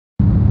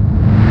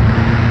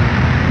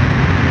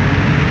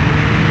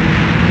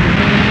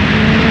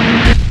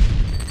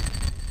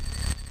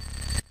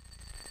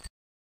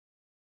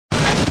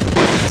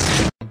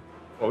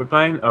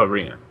playing? Oh,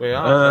 Arena. We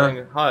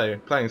are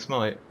playing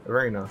Smite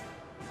Arena.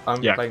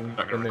 I'm playing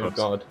the new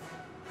god,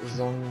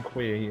 Zhong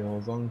Kui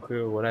or Zhong Kui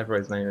or whatever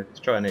his name is. It's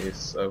Chinese,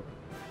 so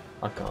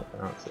I can't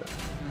pronounce it.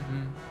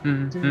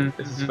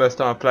 This is the first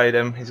time I played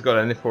him. He's got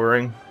a nipple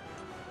ring.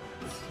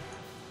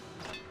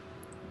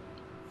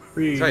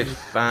 He's very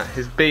fat.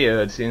 His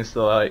beard seems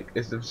to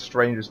it's the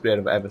strangest beard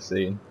I've ever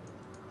seen.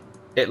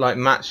 It like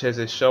matches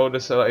his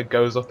shoulders, so it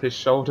goes up his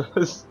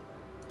shoulders.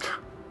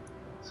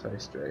 It's very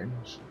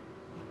strange.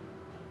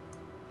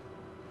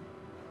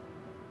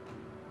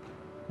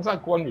 Is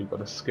that Guan Yu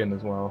got a skin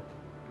as well?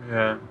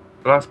 Yeah,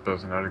 the last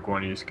person had a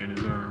Guan Yu skin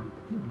as well.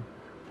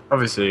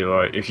 Obviously,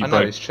 like if you I know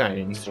it's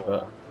changed,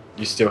 but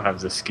you still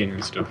have the skin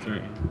and stuff, don't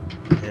you?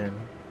 Yeah.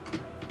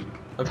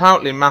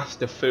 Apparently,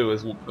 Master Fu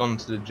has gone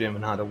to the gym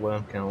and had a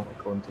workout,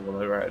 according to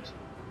what I read.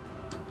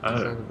 Oh.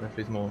 So I don't know if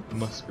he's more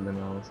muscular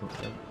now or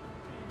something.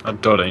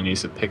 That DoTA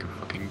needs to pick a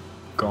fucking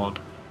god.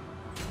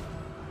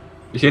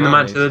 You seen the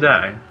match of the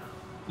day?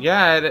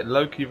 Yeah,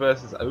 Loki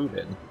versus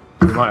Odin.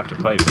 We might have to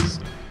play this.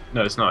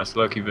 No, it's not. It's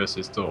Loki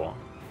versus Thor.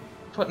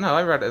 But no,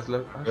 I read it as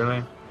Loki. Really?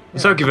 Yeah.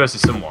 It's Loki versus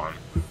someone.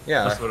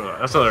 Yeah. That's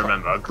what I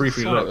remember. I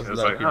briefly looked. It was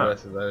Loki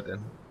versus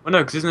Odin. Well, no,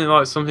 because isn't it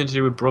like something to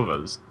do with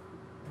brothers?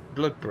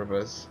 Blood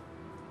brothers.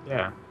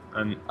 Yeah,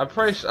 and I'm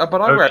pretty sure, but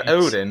I read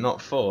Odin,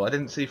 not Thor. I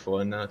didn't see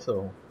Thor in there at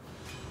all.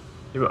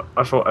 Yeah, but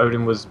I thought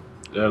Odin was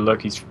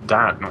Loki's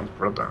dad, not his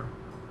brother.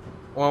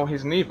 Well,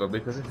 he's neither,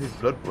 because if he's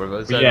blood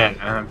brothers.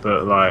 Yeah,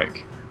 but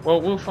like.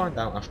 Well, we'll find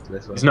out after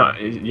this one. He's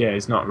not. Yeah,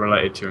 he's not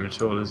related to him at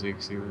all, is he?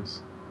 Because he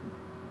was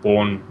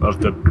born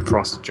of the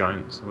frost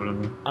giants or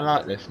whatever. I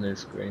like this new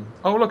screen.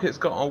 Oh, look, it's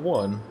got a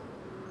 1.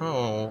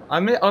 Oh, I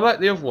like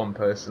the other one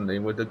personally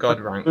with the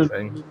god rank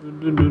thing.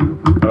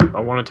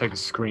 I want to take a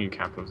screen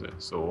cap of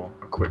this or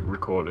a quick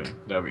recording.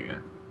 There we go.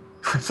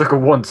 It's like a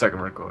 1-second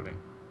recording.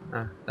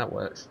 Ah, that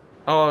works.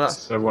 Oh, that's.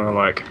 So I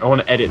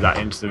want to edit that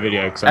into the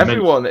video because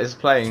everyone is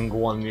playing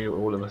Guan Yu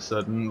all of a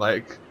sudden.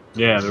 Like,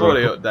 yeah, before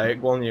the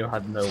update, Guan Yu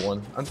had no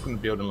one. I'm just gonna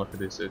build him like a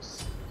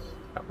Odysseus.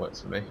 That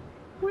works for me.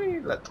 Whee,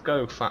 let's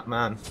go, fat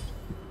man.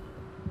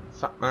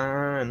 Fat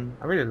man.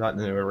 I really like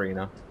the new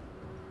arena.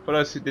 For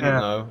those who didn't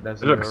know,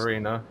 there's a new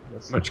arena.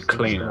 That's much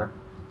cleaner.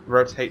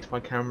 Rotate my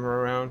camera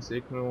around so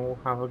you can all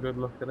have a good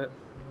look at it.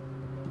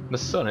 The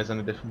sun is in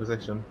a different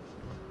position.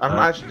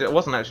 I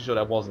wasn't actually sure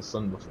there was a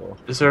sun before.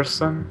 Is there a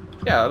sun?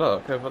 Yeah,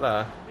 look over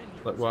there.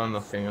 Look where I'm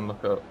looking and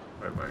look up.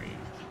 Where are you?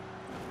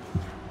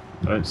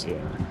 I don't see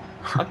it.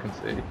 I can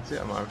see. You can see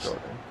it on my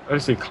recording. I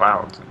don't see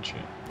clouds and shit.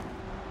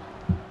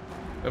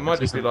 It might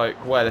just be like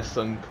where the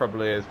sun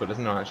probably is, but there's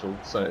no actual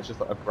sun. It's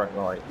just like a bright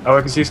light. Oh, I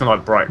can see some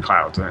like bright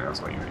clouds. I think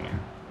that's what you mean.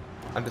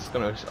 I just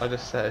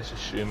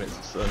assume it's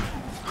the sun.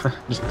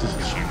 just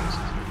assume it's.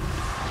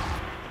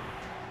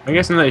 I'm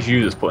guessing that's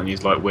you that's putting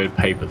these like weird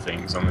paper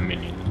things on the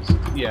minions.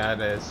 Yeah,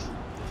 it is.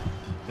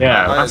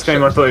 Yeah, last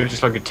game I thought it was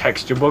just like a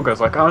texture bug. I was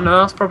like, oh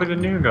no, that's probably the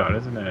new god,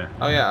 isn't it?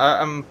 Oh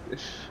yeah,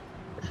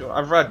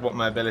 I've read what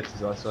my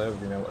abilities are, so I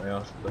already know what they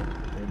are. But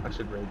I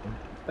should read them.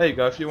 There you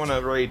go. If you want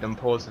to read them,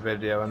 pause the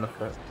video and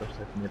look at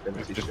the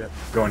ability shit.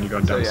 Go on, you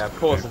got. So yeah,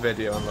 pause the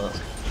video and look.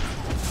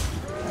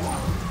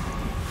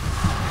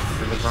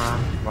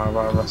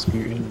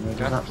 Rasputin.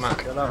 Matt,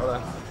 get out of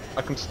there.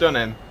 I can stun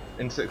him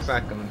in 6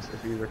 seconds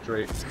if you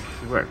retreat.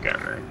 You won't get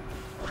me.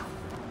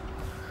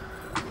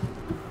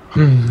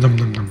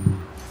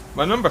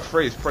 My number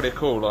 3 is pretty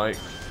cool. Like,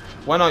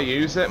 when I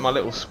use it, my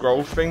little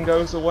scroll thing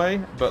goes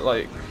away, but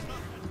like,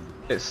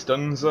 it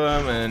stuns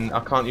them, and I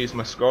can't use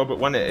my scroll. But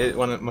when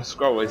my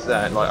scroll is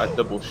there, like I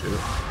double shoot.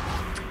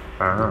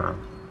 Ah.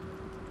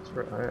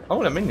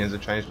 Oh, the minions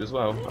have changed as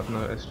well. I've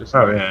noticed just.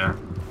 Oh yeah.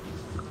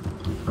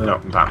 They're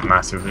not that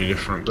massively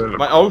different, but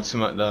my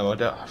ultimate though, I've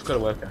got to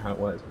work out how it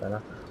works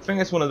better. I think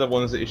it's one of the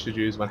ones that you should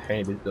use when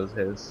Hades does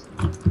his.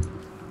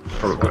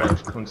 Probably. That's what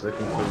I've come to the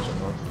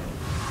conclusion of.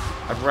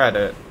 I've read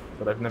it,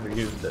 but I've never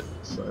used it,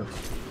 so.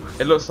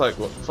 It looks like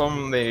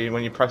from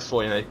when you press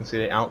 4, you can see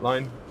the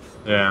outline.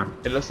 Yeah.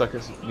 It looks like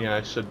it's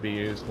it should be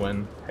used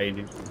when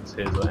Hades does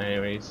his or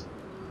Ares.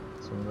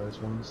 It's one of those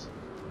ones.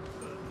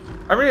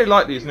 I really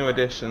like these new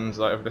additions,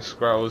 like of the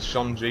scrolls.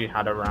 Shonji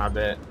had a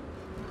rabbit.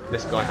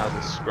 This guy has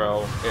a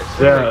scroll.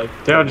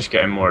 They are just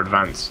getting more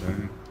advanced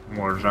and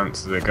more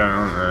advanced as they go,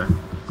 aren't they?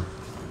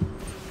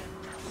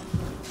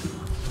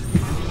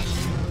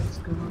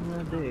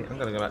 I'm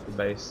gonna go back to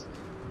base.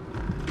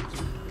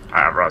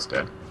 Ah, Rod's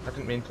dead. I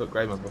didn't mean to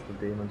upgrade my Book of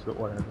Demons, but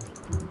whatever.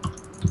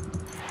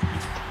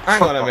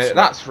 Hang on a minute,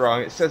 that's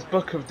wrong. It says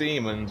Book of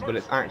Demons, but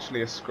it's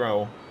actually a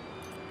scroll.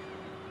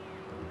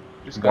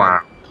 Just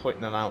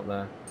pointing that out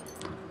there.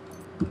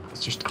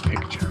 It's just a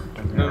picture.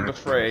 Number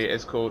 3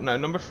 is called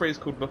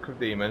Book of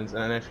Demons,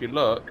 and then if you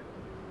look,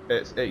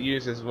 it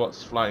uses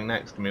what's flying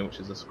next to me, which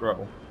is a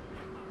scroll.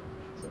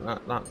 So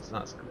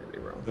that's completely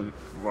wrong.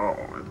 Well,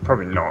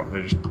 probably not.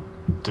 They just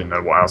didn't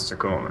know what else to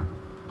call it.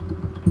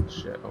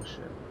 Shit! Oh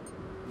shit!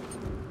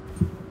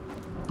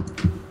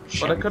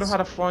 But I could have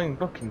had a flying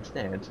book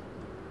instead.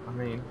 I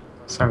mean,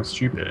 sounds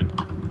stupid.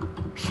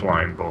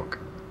 Flying book.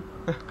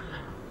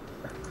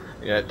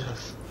 Yeah, it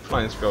does.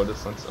 Flying scroll does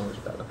sound so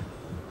much better.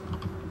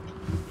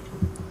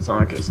 It's not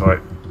like it's like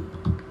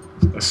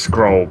a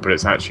scroll, but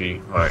it's actually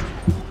like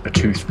a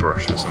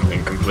toothbrush or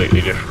something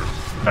completely different.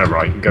 Oh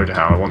right, you can go to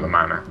hell, I want the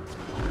mana.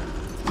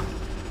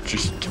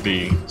 Just to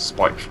be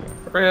spiteful.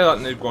 I really like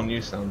Noob Guan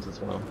Yu sounds as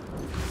well.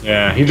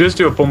 Yeah, he does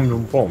do a bum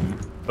bum bum,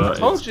 but I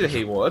told you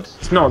he would.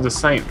 It's not the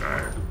same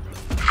though.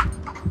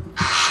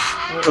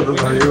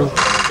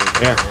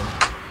 Yeah.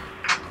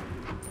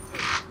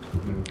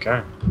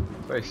 Okay.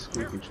 Very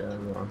squeaky chair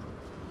you're on.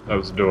 That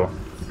was the door.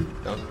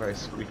 That was a very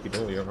squeaky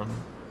door you're on.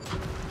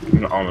 I'm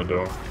not on the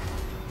door.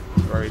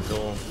 Very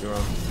door you're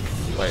on.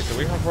 Wait, do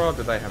we have row or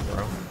do they have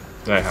row?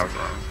 They have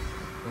row.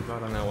 I'm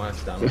glad I know where to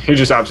stand. He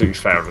just absolutely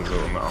failed us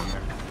all, not on me.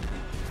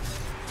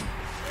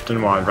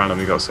 Don't know why I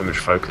randomly got so much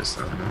focus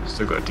though.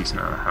 Still got a decent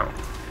amount of health.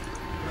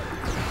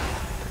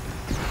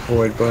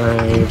 Void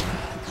Blade.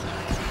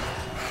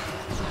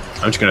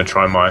 I'm just gonna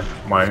try my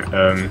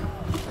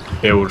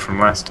build from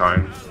last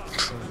time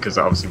because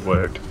that obviously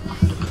worked.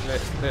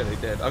 It clearly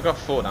did. I got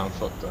 4 down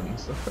fuck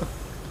tons.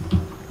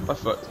 I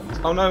fucked tons.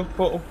 Oh no,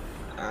 portal.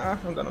 Ah,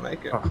 I'm gonna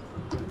make it. Oh,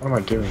 what am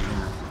I doing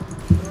here?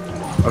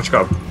 I've just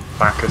got a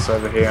Bacchus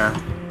over here.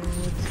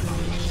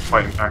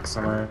 Fighting back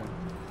somewhere.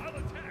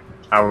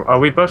 Oh,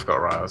 we both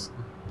got Raz.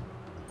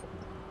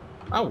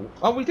 Oh,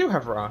 we do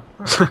have Ra.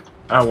 Oh.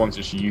 Our one's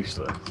just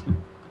useless.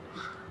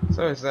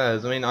 So is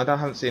theirs. I mean, I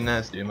haven't seen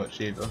theirs do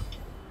much either.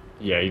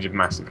 Yeah, he did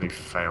massively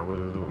fail with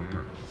it all.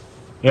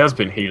 He has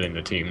been healing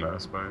the team though, I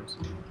suppose.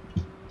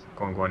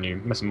 Go on, you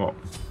mess him up.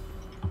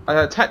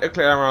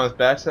 Technically, Ara's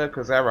better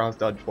because Ara's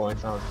dodge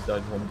points, I was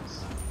dodge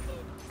once.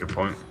 Good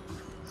point.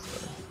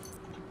 So,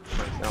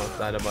 makes Ara's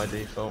better by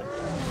default.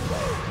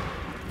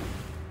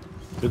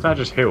 Did that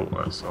just heal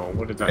us, or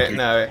what did that do?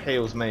 No, it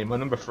heals me.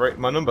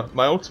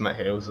 My ultimate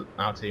heals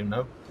our team,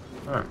 no.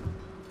 Oh.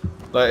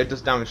 Like, it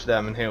does damage to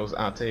them and heals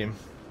our team.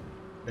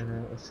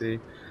 Let's see.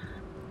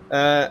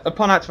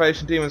 Upon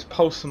activation, demons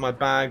pulse from my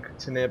bag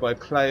to nearby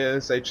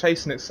players. They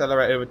chase and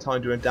accelerate over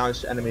time, doing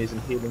damage to enemies and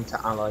healing to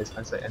allies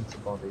as they enter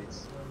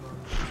bodies.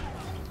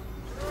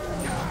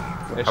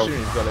 I assume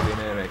you've got to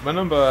be near me. My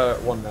number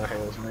 1 now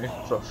heals me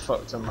for a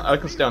fuck ton. I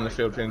can stay on the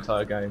field for the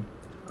entire game,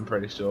 I'm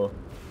pretty sure.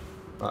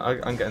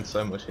 I'm getting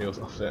so much heals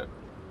off it.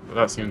 Well,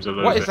 that seems a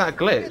little What bit... is that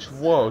glitch?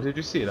 Whoa, did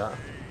you see that?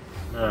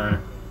 No.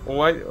 Well,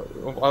 wait,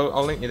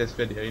 I'll link you this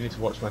video, you need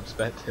to watch my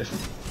perspective.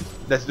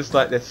 There's just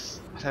like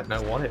this, I don't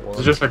know what it was.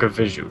 It's just like a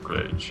visual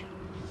glitch.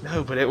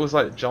 No, but it was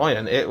like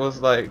giant. It was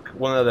like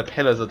one of the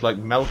pillars had like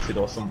melted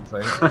or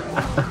something.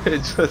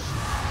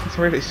 It's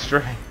really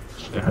strange.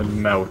 It had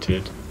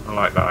melted. I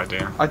like that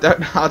idea. I don't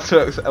know how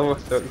to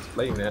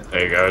explain it.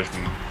 There you go, I just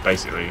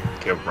basically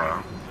killed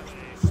Brian.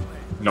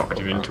 Knocked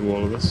him into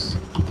all of us.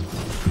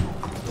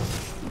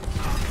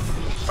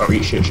 Oh,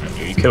 eat shit,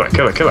 you kill it,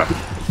 kill it, kill it!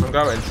 I'm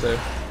going to.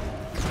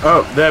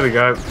 Oh, there we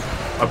go.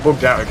 I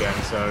bugged out again,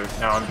 so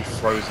now I'm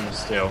just frozen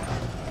still.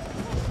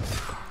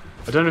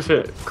 I don't know if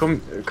it...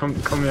 Come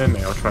near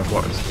me, I'll try and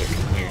block this stick.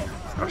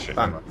 Oh shit,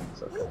 Bang.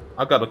 Okay.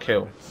 I got a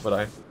kill,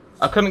 but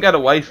I couldn't get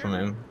away from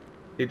him.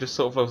 He just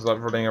sort of was like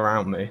running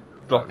around me,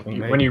 blocking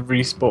me. When you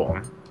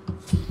respawn,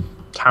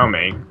 tell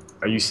me,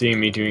 are you seeing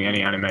me doing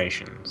any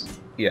animations?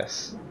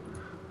 Yes.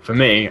 For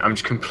me, I'm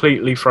just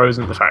completely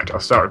frozen at the fact. I'll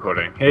start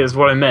recording. Here's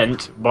what I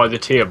meant by the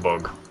tier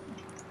bug.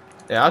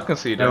 Yeah, I can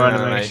see you doing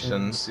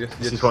animations.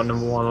 This is what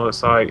number 1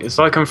 looks like. It's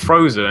like I'm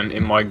frozen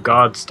in my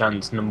guard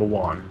stance number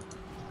 1.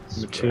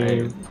 Number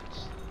 2.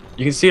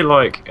 You can see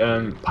like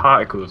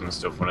particles and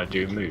stuff when I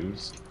do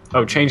moves.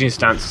 Oh, changing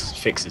stance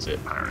fixes it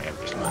apparently. I've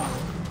just learned.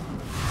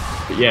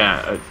 But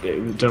yeah, I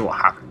don't know what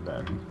happened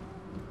then.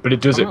 But it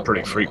does it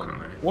pretty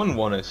frequently.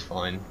 1-1 is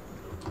fine.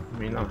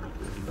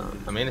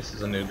 I mean, this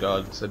is a new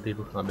guard, so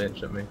people can't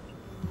bitch at me.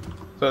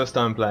 First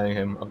time playing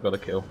him, I've got a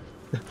kill.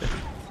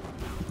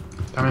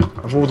 Damn it,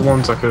 of all the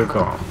ones I could have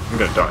got, I'm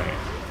gonna die here.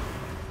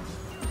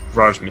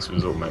 Raj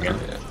misses all again.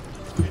 Yeah.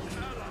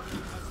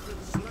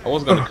 I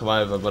was gonna come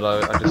over, but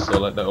I just saw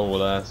like they're all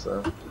there,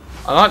 so...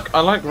 I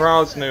like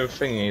Ra's new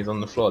thingies on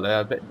the floor, they're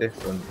a bit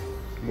different.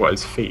 What,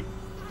 his feet?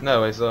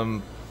 No, his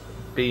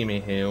beamy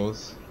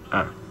heels.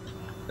 Oh.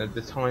 They're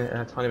tiny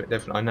bit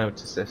different, I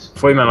noticed this. I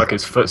thought you meant like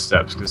his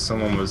footsteps, because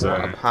someone was...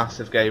 a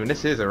passive game, and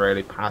this is a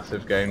really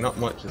passive game, not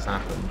much has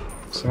happened.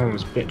 Someone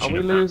was bitching. Are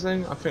we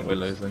losing? I think we're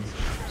losing.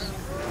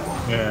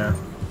 Yeah.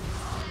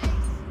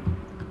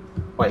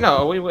 Wait, no,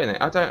 are we winning?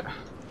 I don't...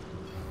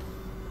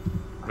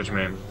 What do you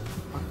mean?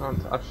 I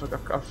can't, I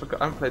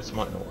forgot, I haven't played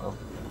Smite in a while.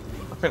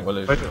 I think we're I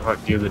losing. played it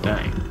like the other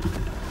day.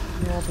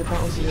 Yeah, but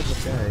that was the other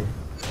day.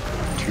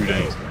 2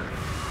 days ago.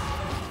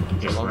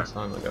 It's a long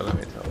time ago, let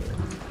me tell you.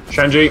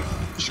 Shanji,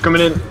 she's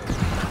coming in.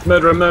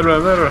 Murderer, murderer,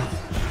 murderer.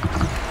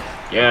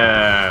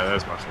 Yeah,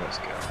 that's my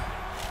first kill.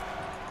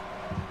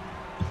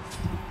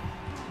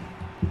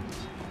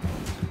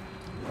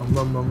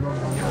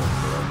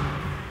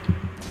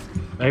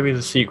 Maybe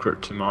the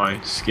secret to my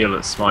skill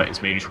at Smite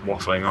is me just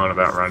waffling on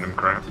about random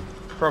crap.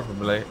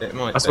 Probably, it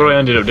might That's be. what I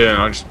ended up doing.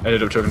 I just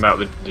ended up talking about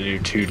the new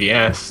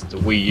 2DS, the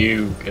Wii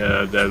U,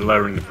 they're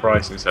lowering the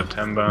price in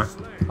September.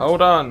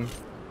 Hold on.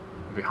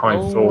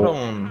 Behind Hold Thor.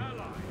 on.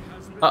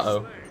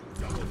 Uh-oh.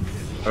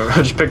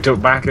 I just picked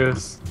up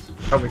Bacchus.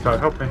 Help me, Kai,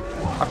 help me.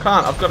 I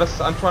can't, I'm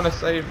trying to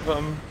save,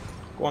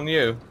 Guan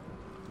Yu.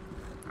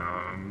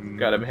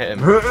 Got him, hit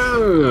him.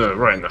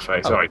 Right in the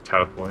face. Oh. Oh, he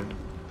teleported.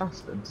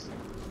 Bastards.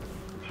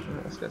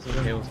 Let's get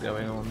some heals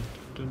going on.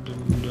 I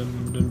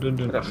don't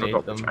need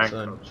forgot them, which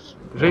so ankle. just...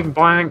 Did I even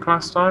buy Ank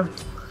last time?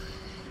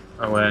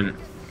 I went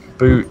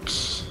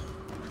boots,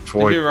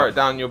 void. Did you write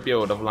down your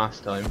build of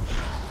last time?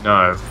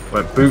 No,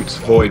 went boots,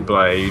 void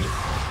blade,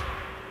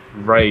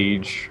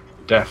 rage,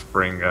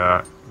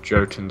 deathbringer,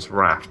 Jotun's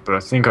wrath. But I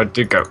think I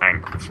did go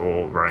Ank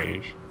before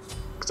rage,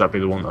 because that'd be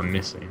the one I'm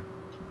missing.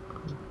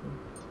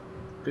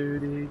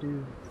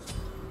 Doo-dee-doo.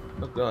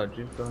 Oh god,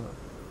 you've got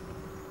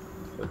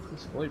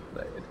focus void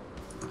blade.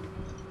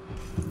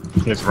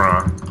 Here's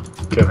Ra.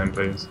 Kill him,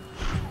 please.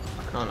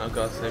 I can't, I've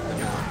got to save the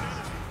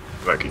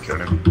guns. Like you kill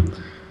him.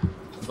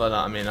 By that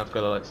I mean I've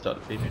got to like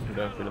start the people from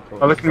going through the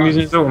portal. Oh, look at him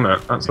using his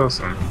ultimate. That's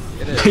awesome.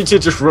 It is. He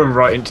did just run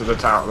right into the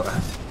tower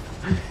there.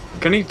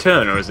 Can he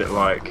turn, or is it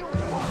like...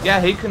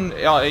 Yeah, he can.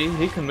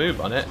 He can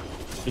move on it.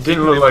 He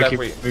didn't look like he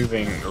was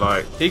moving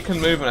like... He can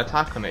move and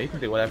attack on it. He can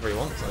do whatever he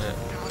wants on it.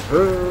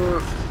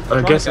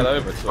 I guess get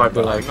over to him, like,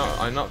 but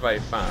I'm not very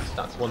fast.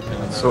 That's one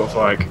thing I know. Sort of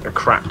like a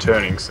crap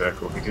turning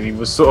circle, because he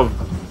was sort of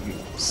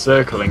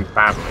circling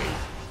badly.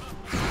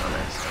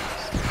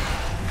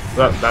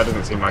 That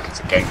doesn't seem like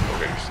it's a game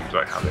bug, it just seems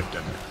like how they've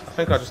done it. I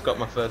think I just got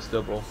my first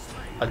double.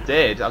 I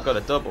did. I got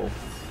a double.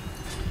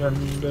 Dun,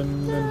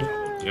 dun, dun, dun.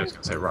 Yeah, I was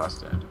gonna say Ra's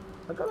dead.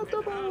 I got a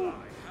double.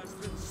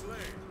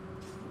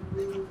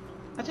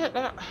 I did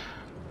that.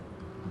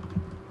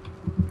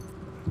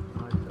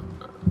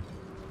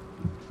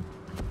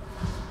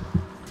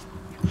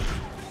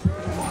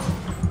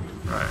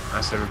 Right,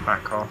 I say we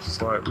back off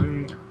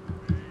slightly.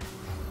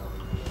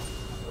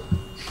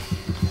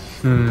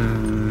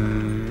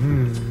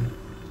 Boom,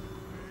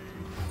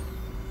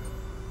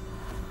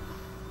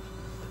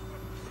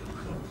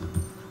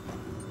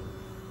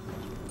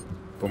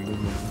 boom,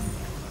 boom.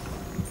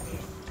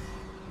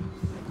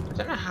 I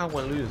don't know how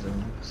we're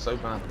losing so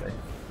badly.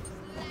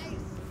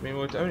 I mean,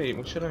 we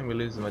should only be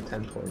losing by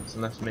 10 points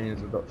unless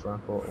minions have got through our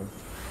portal.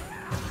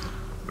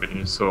 Which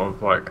is sort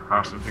of like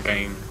half of the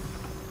game.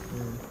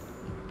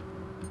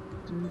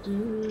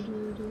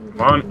 Come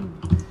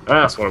on!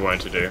 That's what I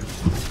wanted to do.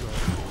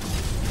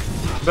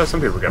 I bet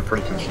some people get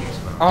pretty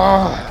confused now.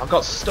 Oh, I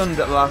got stunned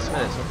at the last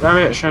minute. So Damn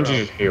it,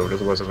 Shanji just healed,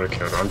 otherwise I would have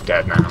killed her. I'm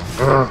dead now.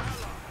 Ugh.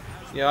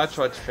 Yeah, I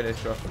tried to finish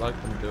her off, but I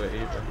couldn't do it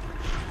either.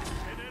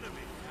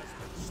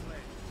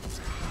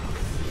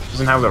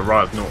 Doesn't have the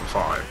right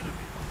 0.5.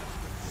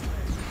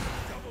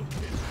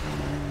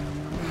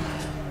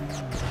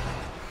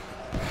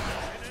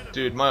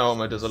 Dude, my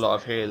armor does a lot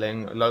of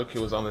healing. Loki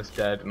was almost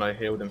dead and I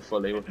healed him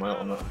fully with my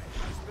armor.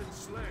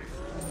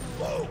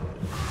 I'll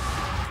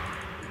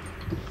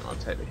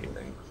take the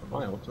healing from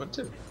my ultimate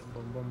too.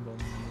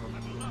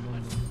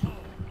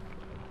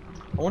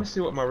 I want to see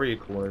what my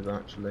recall is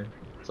actually.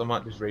 So I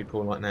might just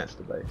recall like next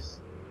to base.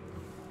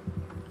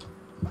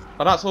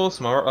 Oh, that's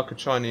awesome. I wrote like a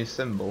Chinese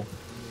symbol.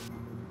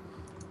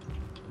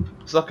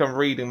 It's like I'm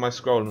reading my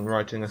scroll and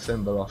writing a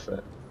symbol off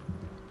it.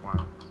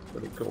 Wow.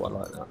 Really cool, I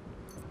like that.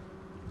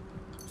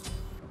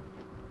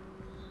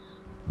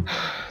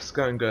 It's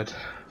going good.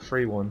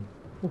 3-1.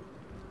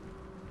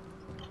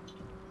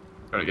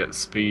 Gotta get the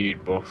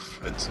speed buff,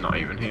 it's not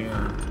even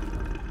here.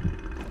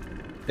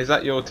 Is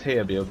that your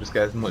tier build? Just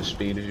get as much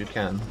speed as you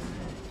can.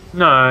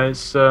 No,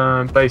 it's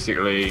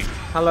basically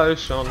Hello,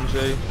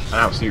 Shanji. an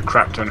absolute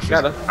crap ton of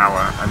physical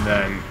power, and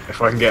then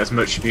if I can get as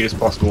much speed as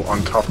possible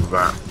on top of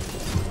that,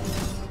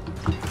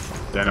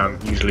 then I'm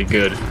usually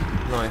good.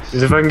 Nice.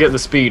 Because if I can get the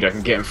speed, I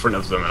can get in front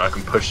of them and I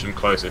can push them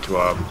closer to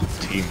our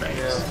teammates.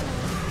 Yeah.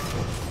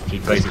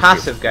 This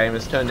passive game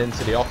has turned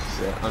into the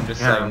opposite. I'm just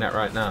saying that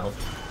right now.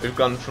 We've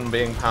gone from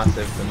being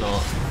passive to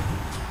not.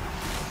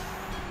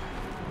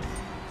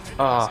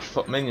 Ah,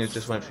 fuck! Minions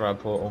just went for our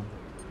portal.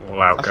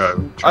 All out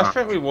go. I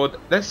think we would.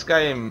 This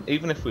game,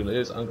 even if we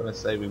lose, I'm gonna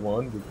say we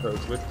won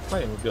because we're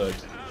playing good.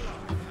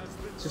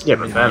 Just yeah,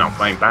 but they're not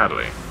playing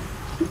badly.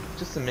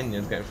 Just the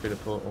minions getting through the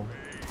portal.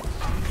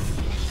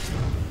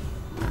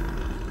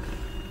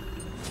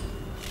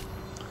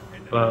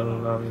 La, la,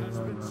 la, la,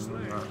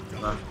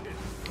 la.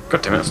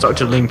 God damn it, I started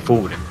to lean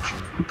forward.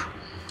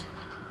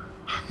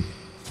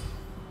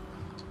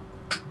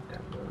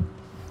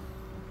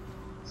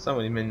 So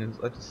many minions,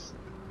 I just...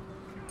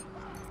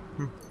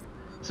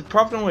 It's a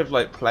problem with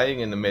like playing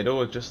in the middle,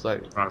 or just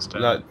like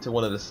to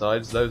one of the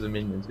sides, loads of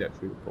minions get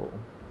through the portal.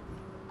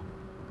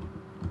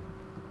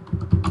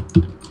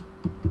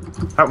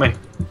 Help me.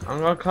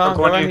 I can't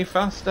go any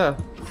faster.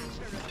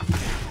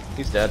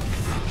 He's dead.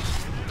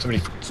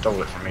 Somebody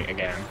stole it from me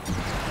again.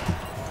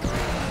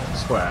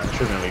 I swear, I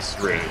should have at least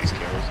 3 of these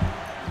kills.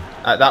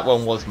 That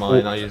one was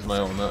mine, I used my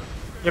ultimate.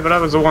 Yeah, but I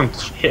was the one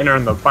hitting her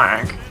in the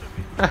back.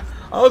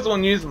 I was the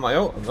one using my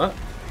ultimate.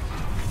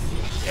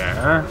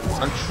 Yeah.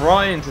 I'm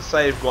trying to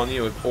save Guan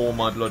Yu with all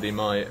my bloody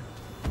might.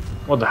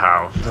 What the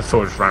hell? The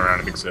Thor just ran around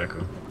a big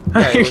circle.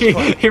 Yeah,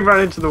 he ran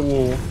into the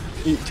wall.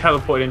 he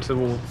teleported into the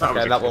wall.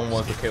 Okay, that one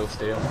was a kill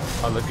steal.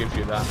 I'll give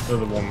you that. The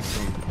other one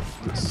from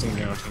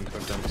something else and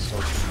put down the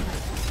stall.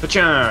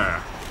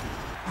 Pacha!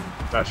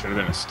 That should have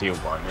been a steal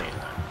by me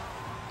then.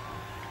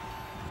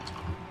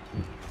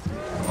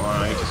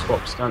 I need to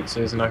swap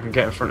stances and I can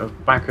get in front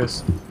of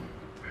Bacchus.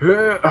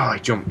 Oh, I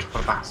jumped.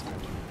 What a bastard.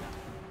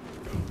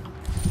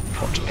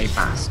 What a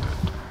bastard.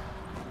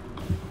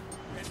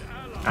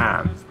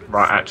 And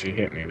Ra actually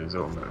hit me with his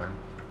ultimate then.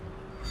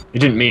 He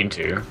didn't mean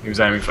to. He was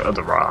aiming for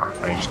other Ra,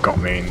 and he just got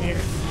me in the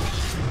air.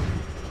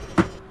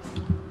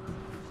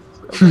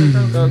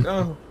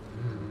 Go.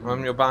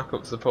 I'm your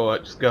backup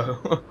support. Just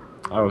go.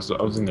 I was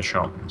in the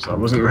shop, so I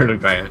wasn't really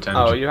paying attention.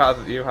 Oh, you had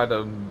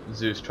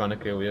Zeus trying to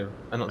kill you,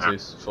 not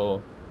Zeus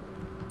 4.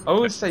 I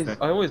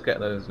always get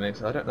those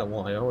mixed. I don't know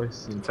why. I always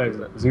seem to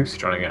do it. Zeus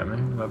trying to get me.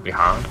 That'd be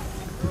hard.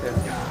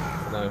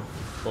 Yeah. No,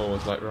 4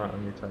 was like right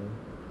on your toe.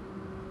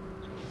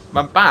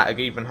 My bag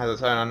even has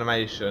its own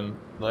animation.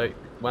 Like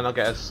when I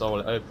get a soul,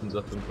 it opens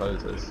up and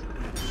closes.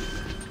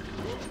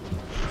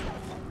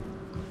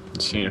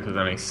 Seeing if there's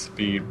any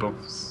speed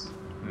buffs.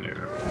 No.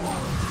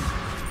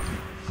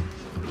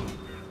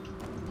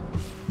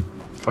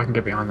 If I can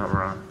get behind that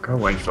rock, go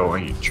away, Thor,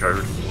 you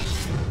chode.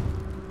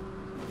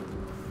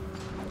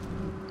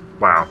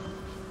 Wow.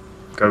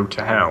 Go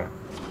to hell.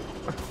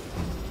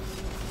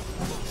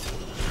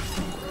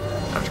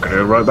 I'm just gonna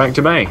go right back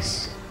to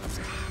base.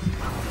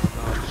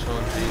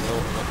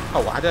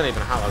 Oh, I don't even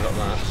know how I got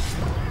that.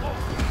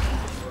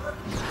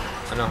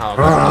 I know how I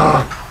got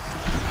that.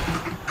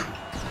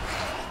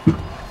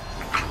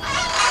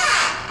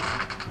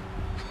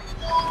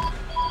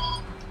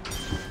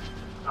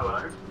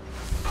 Hello.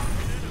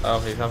 Oh,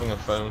 he's having a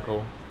phone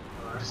call.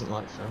 He doesn't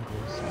like phone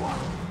calls.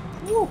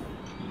 Woo.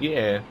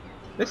 Yeah,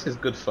 this is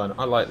good fun.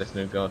 I like this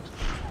new god.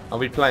 I'll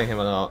be playing him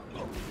a lot.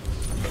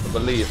 I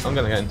believe I'm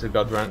gonna get into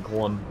god rank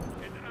 1.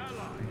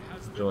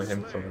 Enjoy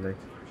him thoroughly.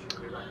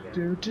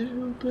 Do.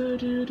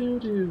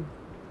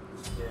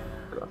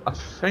 God,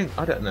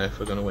 I don't know if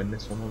we're gonna win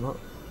this one or not.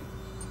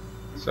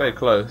 It's very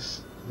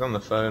close. He's on the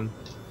phone.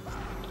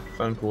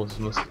 Phone calls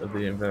must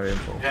be very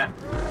important. Yeah.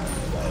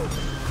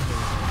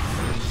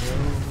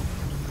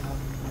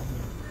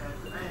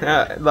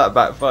 Yeah, that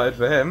backfired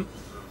for him.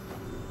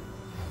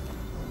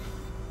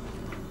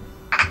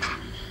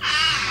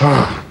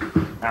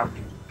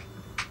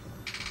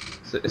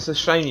 So it's a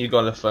shame you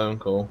got a phone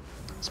call.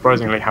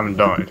 Surprisingly, haven't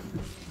died.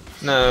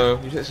 No,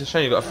 it's a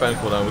shame you got a phone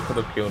call though. We could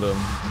have killed him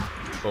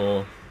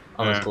before.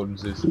 I almost called him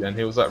Zeus again.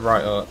 He was like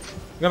right up.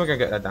 I'm gonna go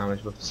get that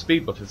damage buff.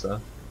 Speed buff is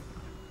there.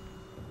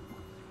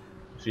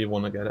 If you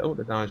want to get it. Oh,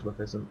 the damage buff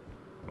isn't.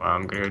 Well,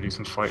 I'm gonna go do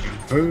some fighting.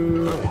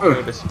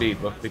 Go the speed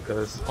buff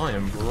because I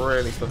am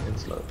really fucking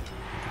slow.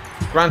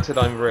 Granted,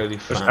 I'm really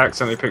fast. Just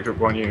accidentally picked up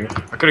one you.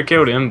 I could have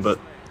killed him, but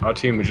our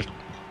team was just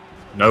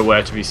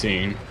nowhere to be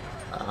seen.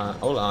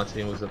 All our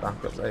team was a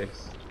backup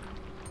base.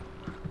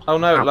 Oh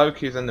no,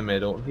 Loki's in the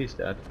middle. He's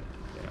dead.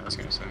 Yeah, I was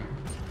gonna say.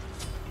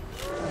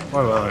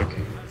 Why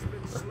Loki?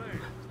 It's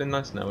been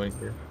nice knowing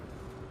you.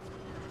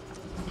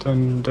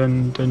 Dun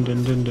dun dun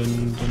dun dun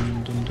dun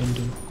dun dun dun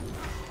dun.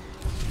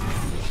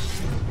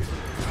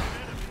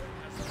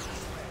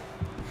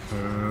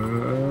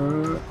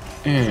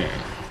 Yeah.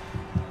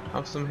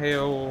 Have some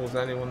heals,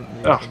 anyone?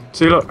 Oh,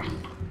 see, look.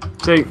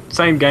 See,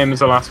 same game as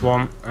the last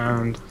one,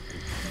 and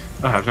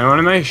I have no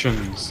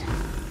animations.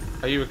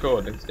 Are you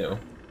recording still?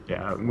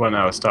 Yeah, well,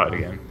 no, I started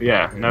again. But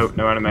yeah, no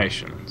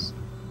animations.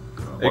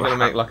 Are you gonna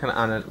make like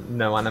an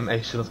no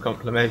animations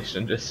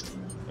compilation? Just.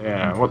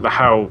 Yeah, what the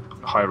hell,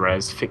 high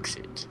res? Fix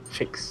it.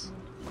 Fix.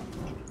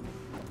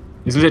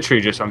 It's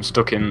literally just I'm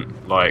stuck in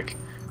like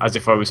as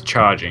if I was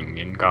charging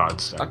in guard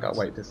stance. I can't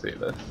wait to see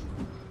this.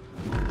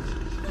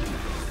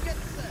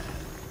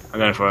 And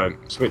then if I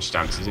switch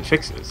stances, it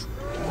fixes.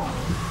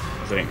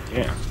 I think,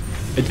 yeah.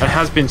 It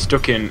has been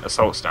stuck in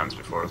assault stance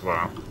before as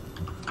well.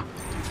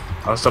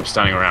 I'll stop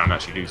standing around and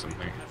actually do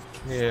something.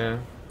 Yeah.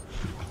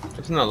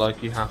 It's not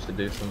like you have to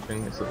do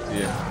something, it's up to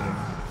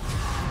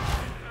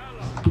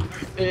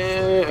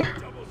you.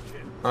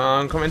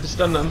 I'm coming to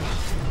stun them.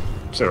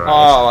 It's alright.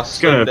 Oh, I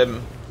stunned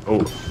him.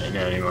 Oh,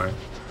 yeah, anyway.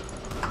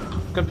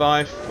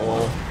 Goodbye,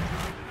 4.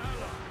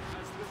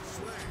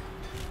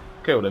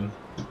 Killed him.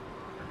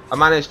 I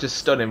managed to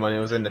stun him when he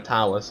was in the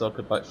tower, so I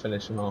could like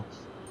finish him off.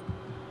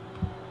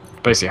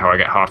 Basically how I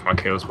get half my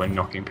kills when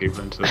knocking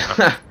people into the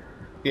tower.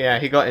 Yeah,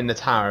 he got in the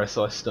tower,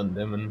 so I stunned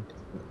him and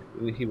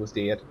he was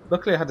dead.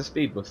 Luckily I had the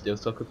speed buff still,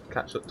 so I could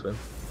catch up to him.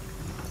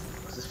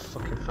 This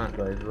fucking fat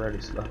guy is really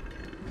slow.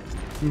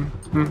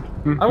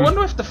 I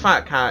wonder if the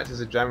fat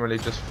characters are generally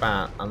just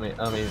fat. I mean,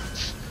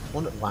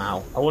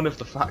 wow. I wonder if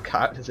the fat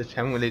characters are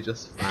generally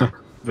just fat.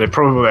 They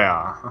probably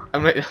are. I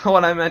mean,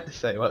 what I meant to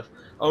say was,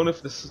 I wonder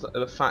if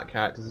the fat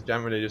characters are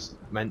generally just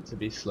meant to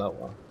be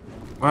slower.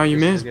 Well, you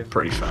missed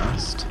pretty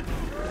fast.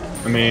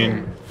 I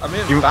mean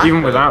even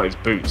even without his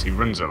boots, he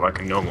runs at like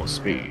a normal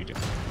speed.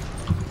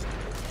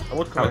 I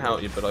would come and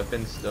help you, but I've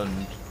been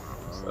stunned.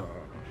 So.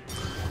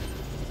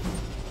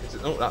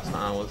 Oh, that's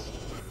not ours.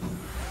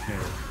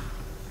 Yeah.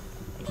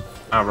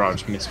 Our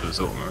Raj missed with his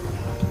ultimate.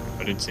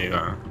 I did see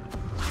that.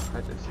 I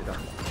I did see that.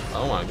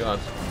 Oh my god.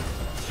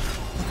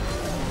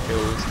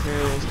 Kills,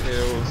 kills,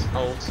 kills.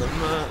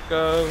 Ultimate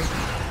go.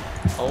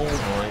 Oh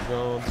my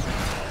god.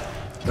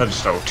 I just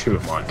stole 2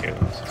 of my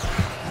kills.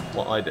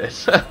 What I did.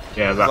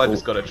 Yeah, that I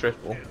just got a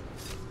triple.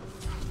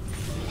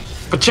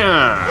 Pacha!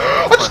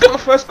 I just got my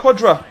first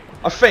quadra,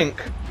 I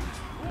think.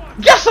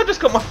 Yes, I just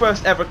got my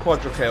first ever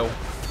quadra kill.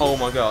 Oh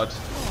my god.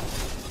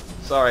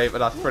 Sorry, but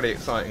that's pretty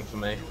exciting for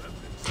me.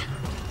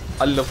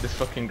 I love this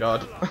fucking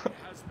god.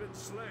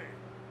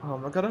 Oh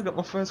my god, I got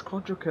my first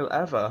quadra kill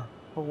ever.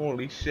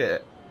 Holy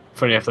shit.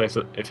 Funny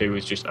if he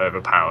was just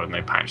overpowered and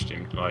they patched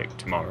him like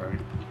tomorrow.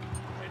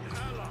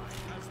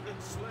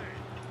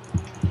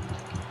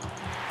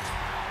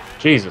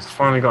 Jesus,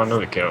 finally got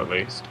another kill at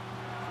least.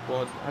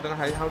 Well, I don't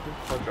know how to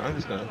quadra. I'm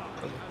just gonna.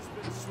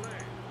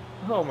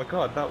 Oh my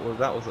god, that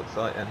was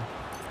exciting.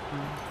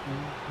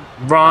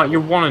 Right,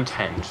 you're 1 in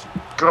 10.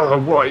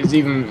 God, what is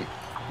even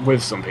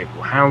with some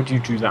people? How do you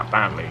do that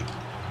badly?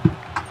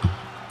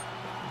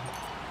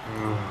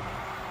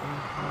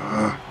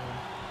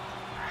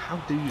 How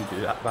do you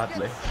do that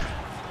badly?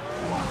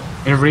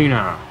 In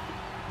arena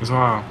as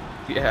well.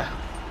 Yeah.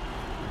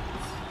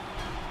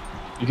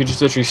 You could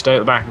just literally stay at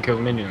the back and kill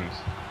the minions.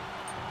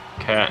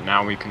 Okay,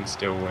 now we can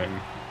still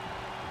win.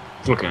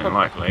 It's looking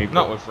unlikely.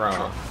 Not with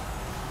Ra.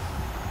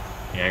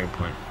 Yeah, good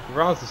point.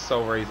 Ra's the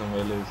sole reason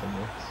we're losing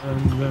this.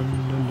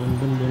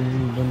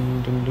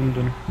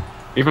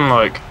 Even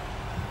like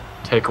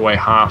take away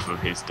half of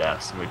his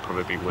deaths and we'd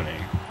probably be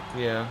winning.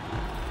 Yeah.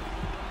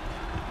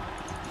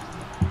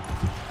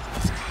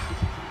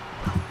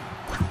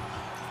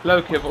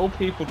 Loki, of all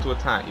people to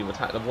attack, you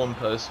attack the one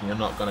person you're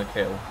not gonna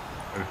kill.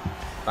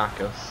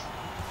 Bacchus.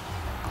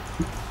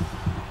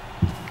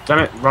 Damn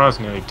it, Ra's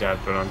nearly dead,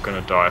 but I'm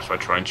gonna die if I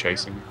try and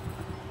chase him.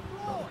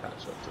 I'll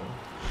catch up to him.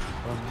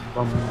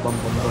 Let's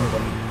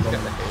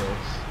Get the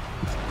heals.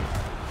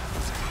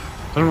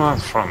 I don't know where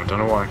that's from, I don't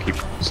know why I keep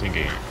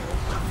singing it, or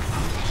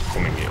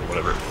humming it, or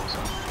whatever it was.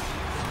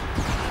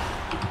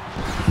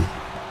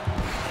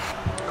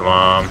 Come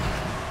on.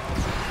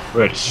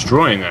 We're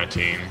destroying their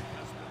team.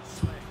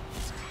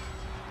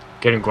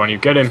 Get him, Guan Yu,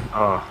 get him!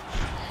 Oh.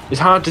 It's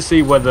hard to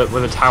see where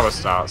the tower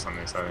starts on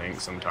this, I think,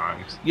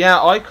 sometimes.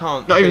 Yeah, I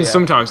can't Not see even it.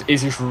 sometimes,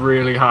 it's just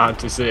really hard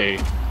to see.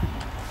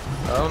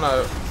 Oh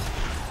no.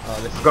 Oh,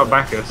 this I've got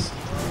Bacchus.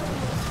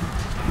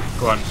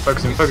 Go on,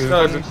 focus him, focus him,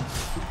 focus him.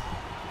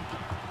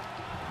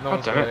 No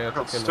God damn it, I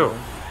got stuck.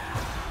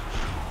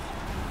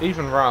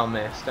 Even Ra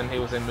missed, and he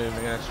was in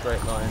moving in a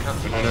straight line.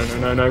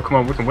 No, come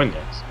on, we can win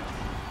this.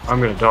 I'm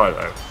gonna die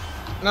though.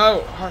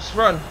 No, let's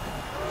run.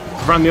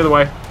 Run the other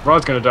way.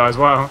 Rod's gonna die as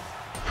well.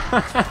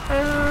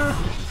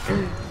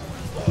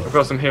 I've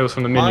got some heals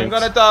from the minions. I'm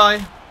gonna die.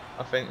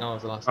 I think that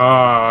was the last time.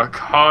 Oh,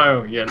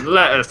 Kyle, you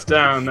let us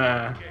down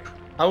there.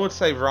 I would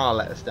say Ra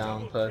let us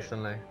down,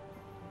 personally.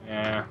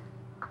 Yeah.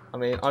 I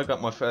mean, I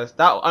got my first...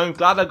 I'm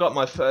glad I got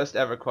my first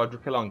ever quadra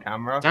kill on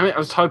camera. Damn it, I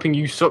was hoping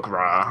you suck,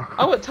 Ra.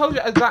 Oh, it told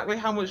you exactly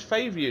how much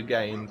favour you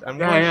gained. And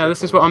Yeah,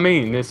 this is what I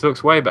mean. This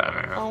looks way better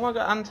now. Oh my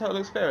god, and total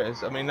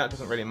experience. I mean, that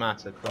doesn't really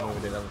matter, because I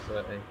only did level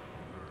 30.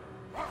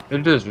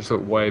 It does just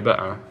look way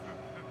better.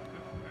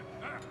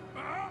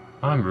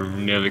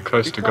 I'm nearly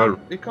close to go.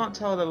 You can't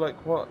tell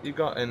like what you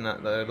got in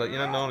that though. Like, you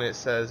know, normally it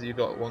says you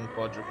got 1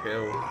 quadra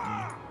kill.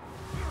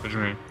 What do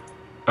you mean?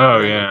 Oh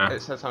yeah.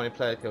 It says how many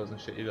player kills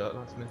and shit you got.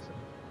 That's missing.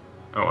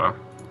 Oh well.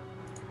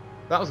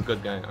 That was a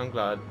good game. I'm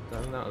glad.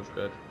 That was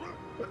good.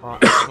 My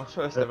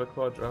first ever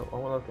quadra. I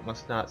want to look at my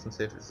stats and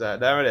see if it's there.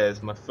 There it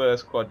is. My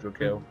first quadra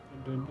kill.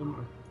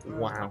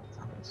 Wow,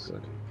 that was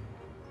good.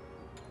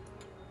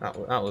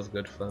 That was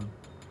good fun.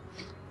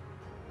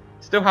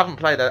 Still haven't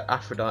played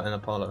Aphrodite and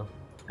Apollo.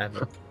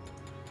 Ever.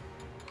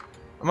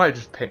 I might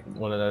just pick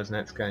one of those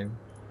next game.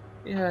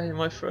 Yeah,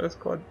 my first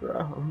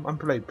quadra. I'm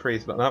pretty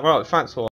pleased about that. Right, thanks for